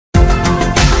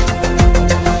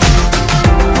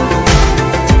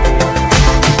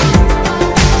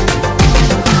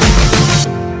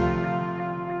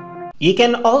You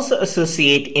can also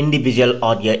associate individual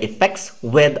audio effects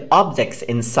with objects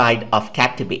inside of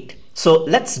Captivate. So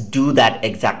let's do that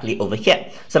exactly over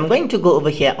here. So I'm going to go over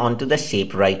here onto the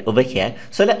shape right over here.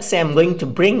 So let's say I'm going to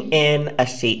bring in a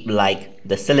shape like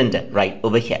the cylinder right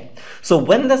over here. So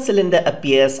when the cylinder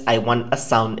appears, I want a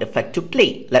sound effect to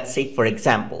play. Let's say for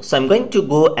example, so I'm going to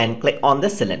go and click on the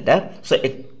cylinder. So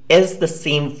it is the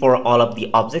same for all of the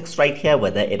objects right here,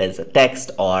 whether it is a text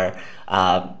or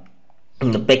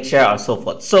the picture or so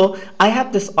forth. So I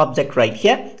have this object right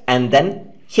here, and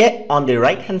then here on the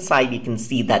right hand side you can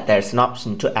see that there's an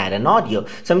option to add an audio.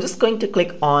 So I'm just going to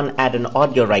click on add an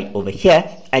audio right over here,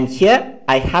 and here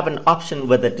I have an option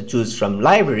whether to choose from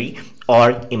library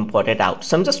or import it out.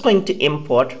 So I'm just going to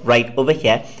import right over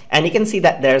here, and you can see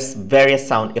that there's various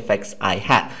sound effects I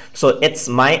have. So it's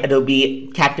my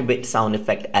Adobe Captivate sound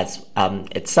effect as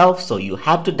itself. So you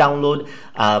have to download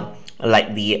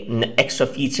like the extra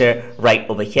feature right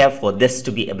over here for this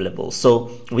to be available.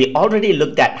 So we already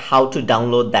looked at how to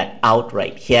download that out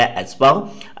right here as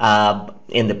well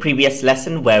in the previous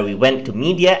lesson, where we went to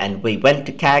media and we went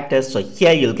to characters. So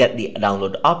here you'll get the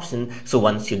download option. So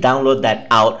once you download that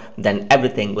out, then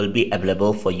everything will be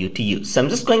available for you to use. So I'm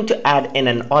just going to add in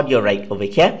an audio right over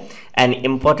here and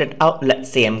import it out.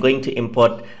 Let's say I'm going to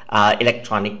import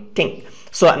electronic thing.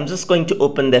 So I'm just going to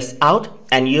open this out,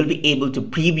 and you'll be able to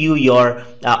preview your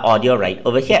audio right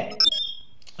over here.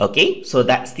 Okay, so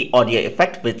that's the audio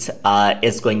effect which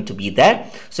is going to be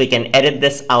there. So you can edit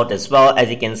this out as well, as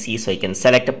you can see. So you can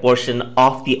select a portion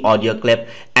of the audio clip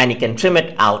and you can trim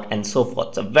it out and so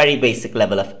forth. So very basic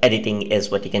level of editing is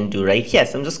what you can do right here.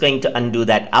 So I'm just going to undo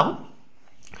that out.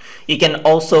 You can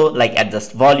also like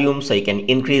adjust volume, so you can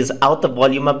increase out the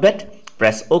volume a bit.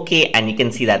 Press OK, and you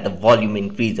can see that the volume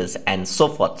increases and so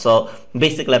forth. So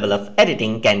basic level of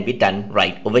editing can be done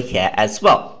right over here as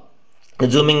well. The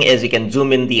zooming is you can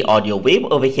zoom in the audio wave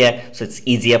over here, so it's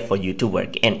easier for you to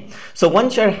work in. So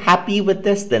once you're happy with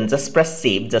this, then just press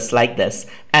save just like this,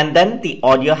 and then the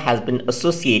audio has been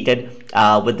associated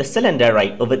with the cylinder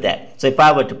right over there. So if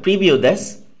I were to preview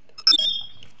this,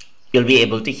 you'll be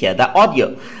able to hear the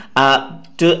audio.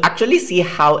 To actually see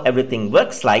how everything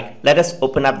works like, let us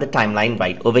open up the timeline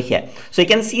right over here. So you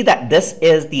can see that this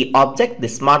is the object, the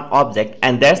smart object,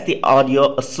 and there's the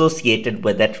audio associated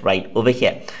with it right over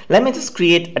here. Let me just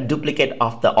create a duplicate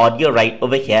of the audio right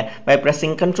over here by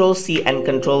pressing Ctrl C and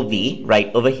Ctrl V right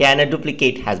over here, and a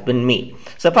duplicate has been made.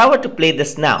 So if I were to play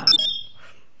this now,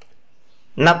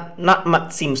 not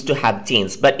much seems to have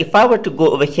changed. But if I were to go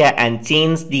over here and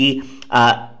change the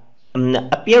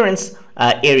appearance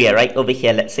area right over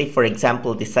here, let's say for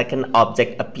example the second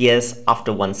object appears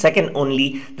after 1 second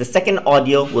only, the second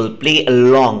audio will play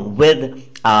along with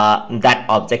that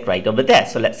object right over there.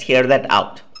 So let's hear that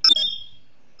out.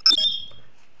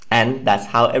 And that's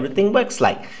how everything works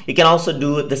like. You can also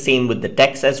do the same with the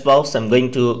text as well. So I'm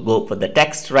going to go for the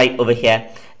text right over here,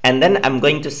 and then I'm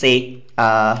going to say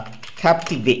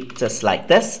Captivate just like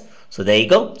this. So there you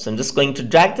go. So I'm just going to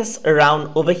drag this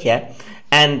around over here,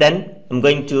 and then I'm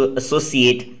going to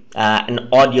associate an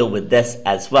audio with this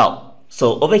as well.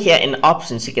 So over here in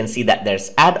options, you can see that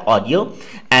there's add audio,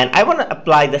 and I want to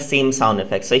apply the same sound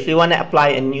effect. So if you want to apply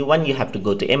a new one, you have to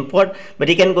go to import, but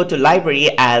you can go to library,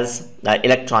 as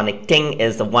electronic thing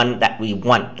is the one that we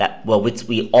want, which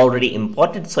we already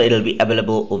imported. So it'll be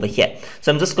available over here.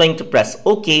 So I'm just going to press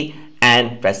OK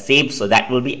and press save. So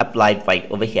that will be applied right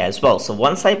over here as well. So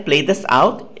once I play this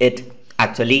out, it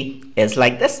actually is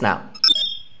like this now.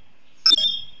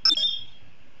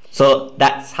 So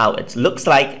that's how it looks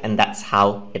like, and that's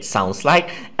how it sounds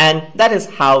like, and that is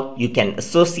how you can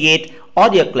associate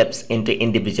audio clips into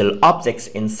individual objects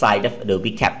inside of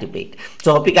Adobe Captivate.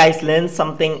 So I hope you guys learned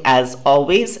something as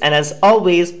always, and as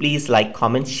always, please like,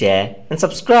 comment, share, and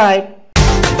subscribe.